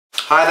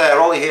Hi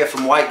there, Olly here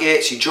from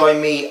Whitegates. You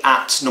join me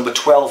at number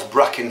 12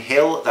 Bracken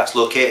Hill. That's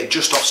located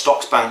just off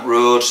Stocksbank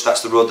Road.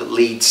 That's the road that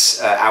leads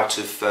out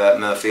of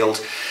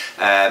Mirfield.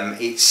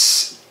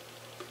 It's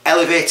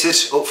elevated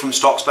up from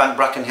Stocksbank.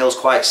 Bracken Hill's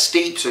quite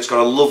steep, so it's got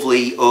a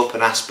lovely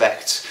open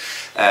aspect.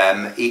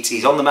 It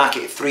is on the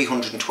market at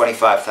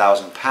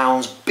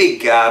 £325,000.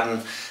 Big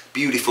garden,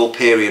 beautiful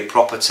period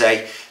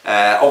property.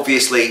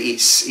 Obviously it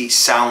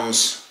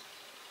sounds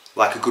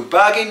like a good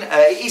bargain.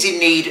 It is in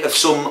need of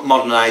some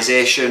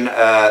modernisation.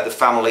 The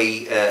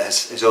family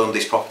has owned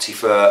this property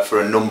for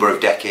a number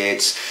of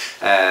decades.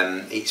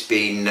 It's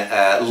been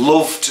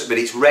loved, but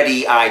it's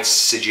ready, I'd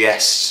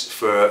suggest,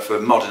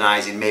 for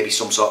modernising, maybe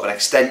some sort of an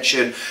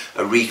extension,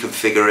 a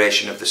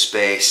reconfiguration of the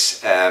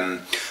space.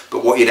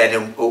 But what you'd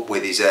end up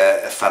with is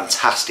a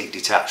fantastic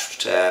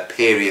detached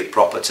period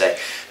property,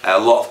 a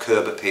lot of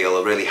curb appeal,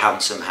 a really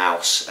handsome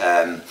house.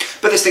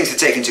 But there's things to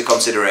take into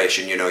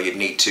consideration. You know, you'd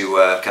need to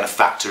kind of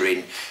factor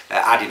in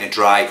adding a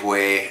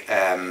driveway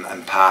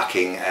and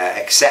parking,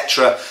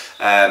 etc.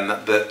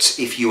 But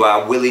if you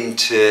are willing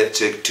to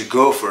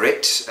go for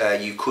it,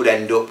 you could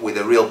end up with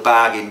a real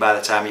bargain by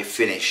the time you've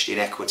finished in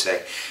equity.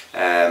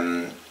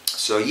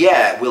 So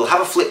yeah, we'll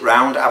have a flip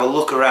round, have a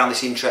look around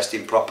this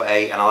interesting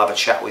property, and I'll have a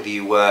chat with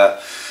you.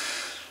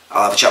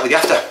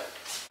 After.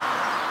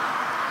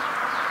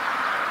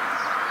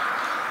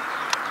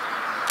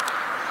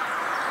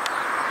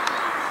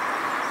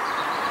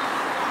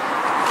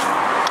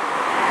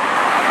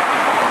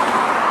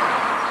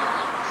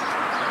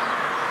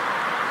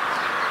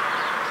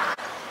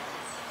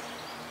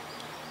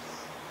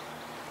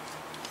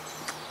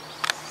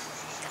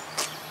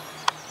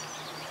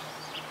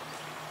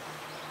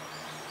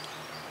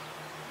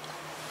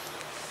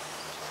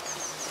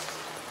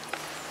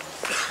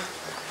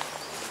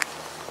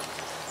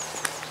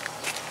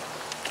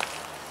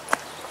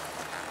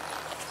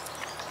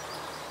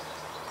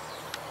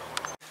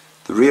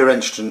 The rear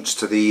entrance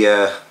to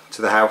the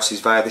house is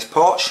via this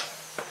porch.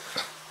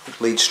 It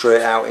leads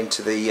straight out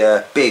into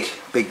the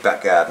big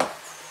back garden.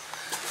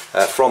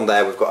 From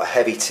there we've got a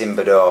heavy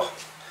timber door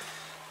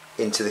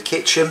into the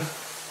kitchen.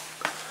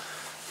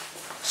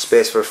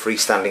 Space for a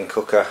freestanding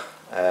cooker.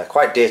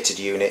 Quite dated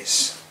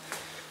units.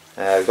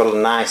 We've got a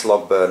nice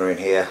log burner in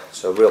here,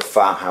 so real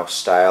farmhouse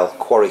style,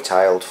 quarry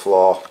tiled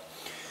floor,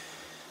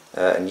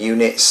 and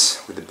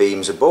units with the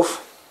beams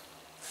above.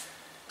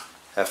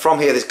 From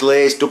here there's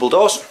glazed double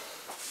doors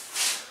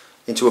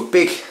into a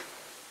big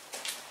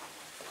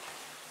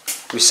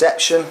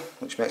reception,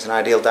 which makes an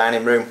ideal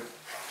dining room.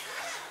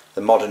 The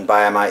modern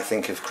buyer might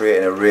think of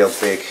creating a real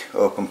big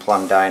open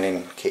plan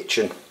dining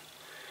kitchen.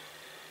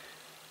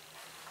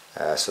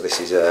 So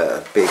this is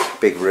a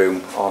big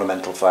room,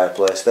 ornamental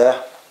fireplace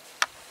there,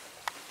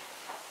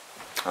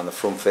 and the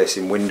front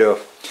facing window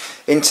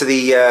into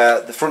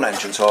the front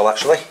entrance hall.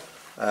 Actually,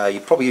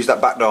 you'd probably use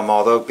that back door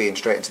more though, being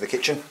straight into the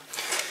kitchen.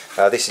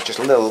 This is just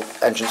a little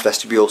entrance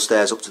vestibule,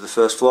 stairs up to the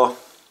first floor.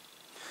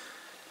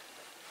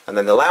 And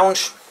then the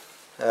lounge,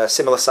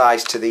 similar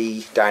size to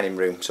the dining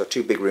room, so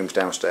two big rooms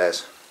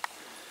downstairs.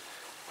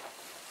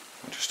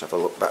 I'll just have a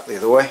look back the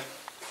other way.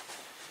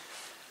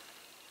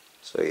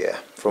 So yeah,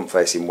 front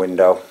facing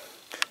window.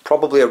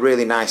 Probably a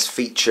really nice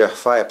feature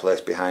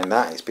fireplace behind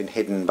that. It's been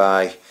hidden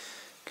by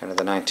kind of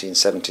the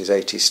 1970s,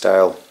 80s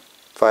style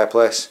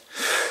fireplace.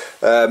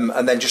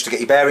 And then just to get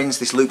your bearings,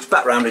 this loops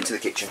back round into the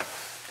kitchen.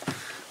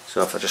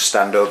 So if I just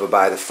stand over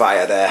by the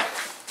fire there,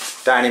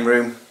 dining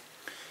room,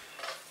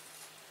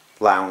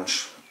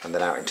 lounge, and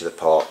then out into the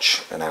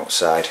porch and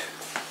outside.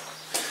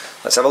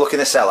 Let's have a look in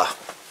the cellar.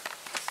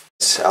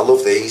 I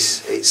love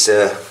these. It's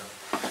a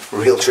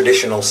real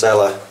traditional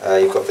cellar.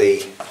 You've got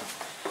the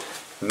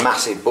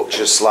massive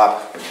butcher's slab,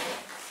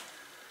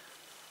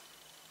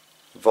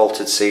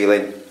 vaulted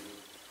ceiling,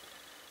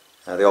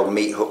 the old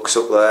meat hooks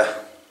up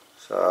there.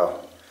 So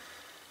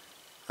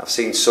I've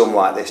seen some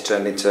like this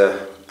turned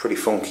into pretty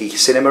funky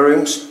cinema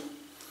rooms.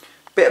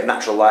 Bit of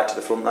natural light to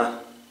the front there.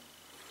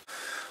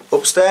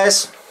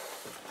 Upstairs,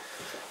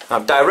 now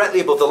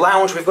directly above the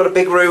lounge we've got a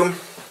big room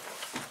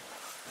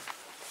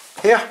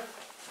here.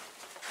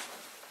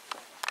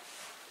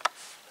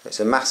 It's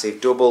a massive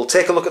double.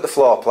 Take a look at the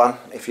floor plan.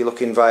 If you're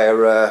looking via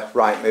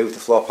Rightmove, the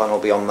floor plan will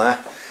be on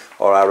there,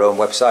 or our own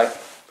website,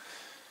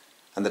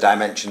 and the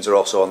dimensions are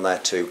also on there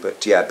too.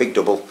 But yeah, big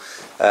double.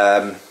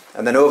 And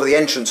then over the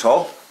entrance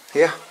hall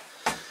here,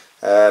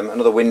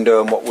 another window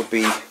and what would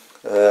be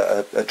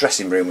a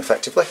dressing room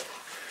effectively.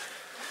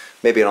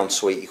 Maybe an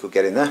ensuite you could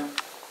get in there.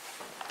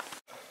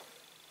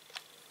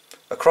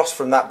 Across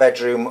from that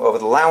bedroom over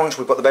the lounge,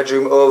 we've got the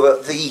bedroom over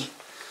the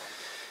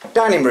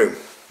dining room.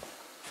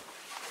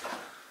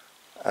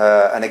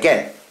 And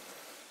again,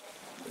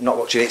 not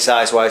watching it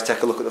size wise,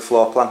 take a look at the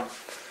floor plan.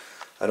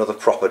 Another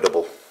proper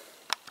double.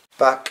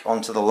 Back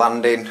onto the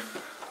landing.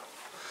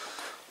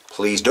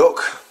 Please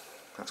duck.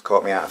 That's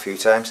caught me out a few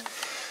times.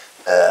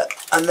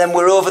 And then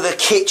we're over the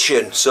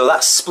kitchen, so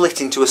that's split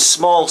into a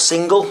small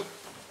single.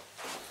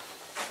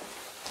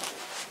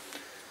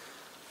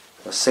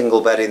 A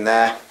single bed in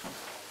there.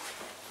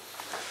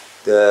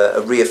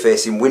 A rear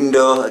facing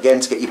window again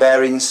to get your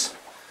bearings.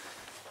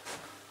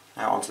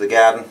 out onto the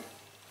garden.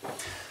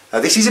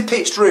 This is a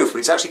pitched roof, but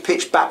it's actually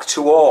pitched back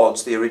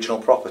towards the original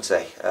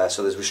property,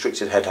 so there's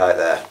restricted head height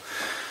there.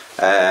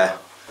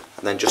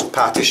 And then just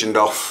partitioned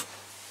off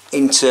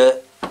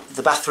into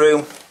the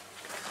bathroom.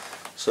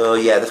 So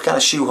yeah, they've kind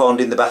of shoehorned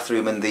in the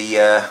bathroom and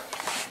the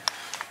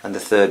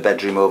third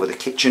bedroom over the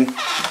kitchen.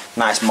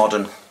 Nice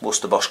modern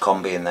Worcester Bosch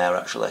combi in there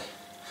actually,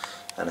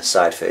 and a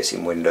side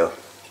facing window.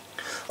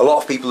 A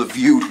lot of people have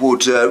viewed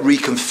would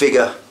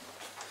reconfigure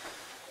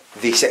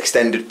this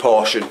extended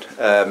portion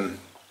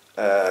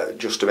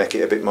just to make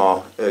it a bit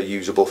more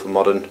usable for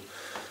modern.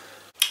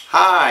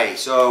 Hi,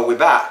 so we're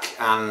back,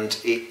 and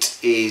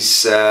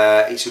it's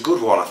a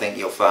good one, I think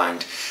you'll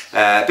find.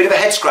 A bit of a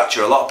head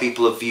scratcher. A lot of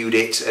people have viewed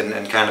it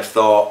and kind of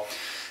thought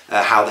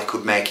how they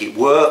could make it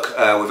work.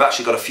 We've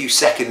actually got a few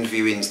second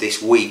viewings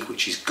this week,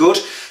 which is good.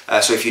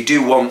 So if you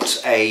do want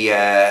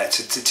to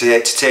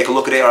take a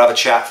look at it or have a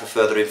chat for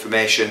further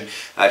information,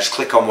 just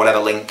click on whatever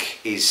link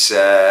is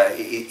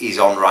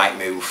on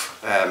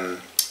Rightmove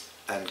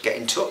and get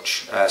in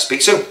touch.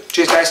 Speak soon.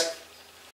 Cheers, guys.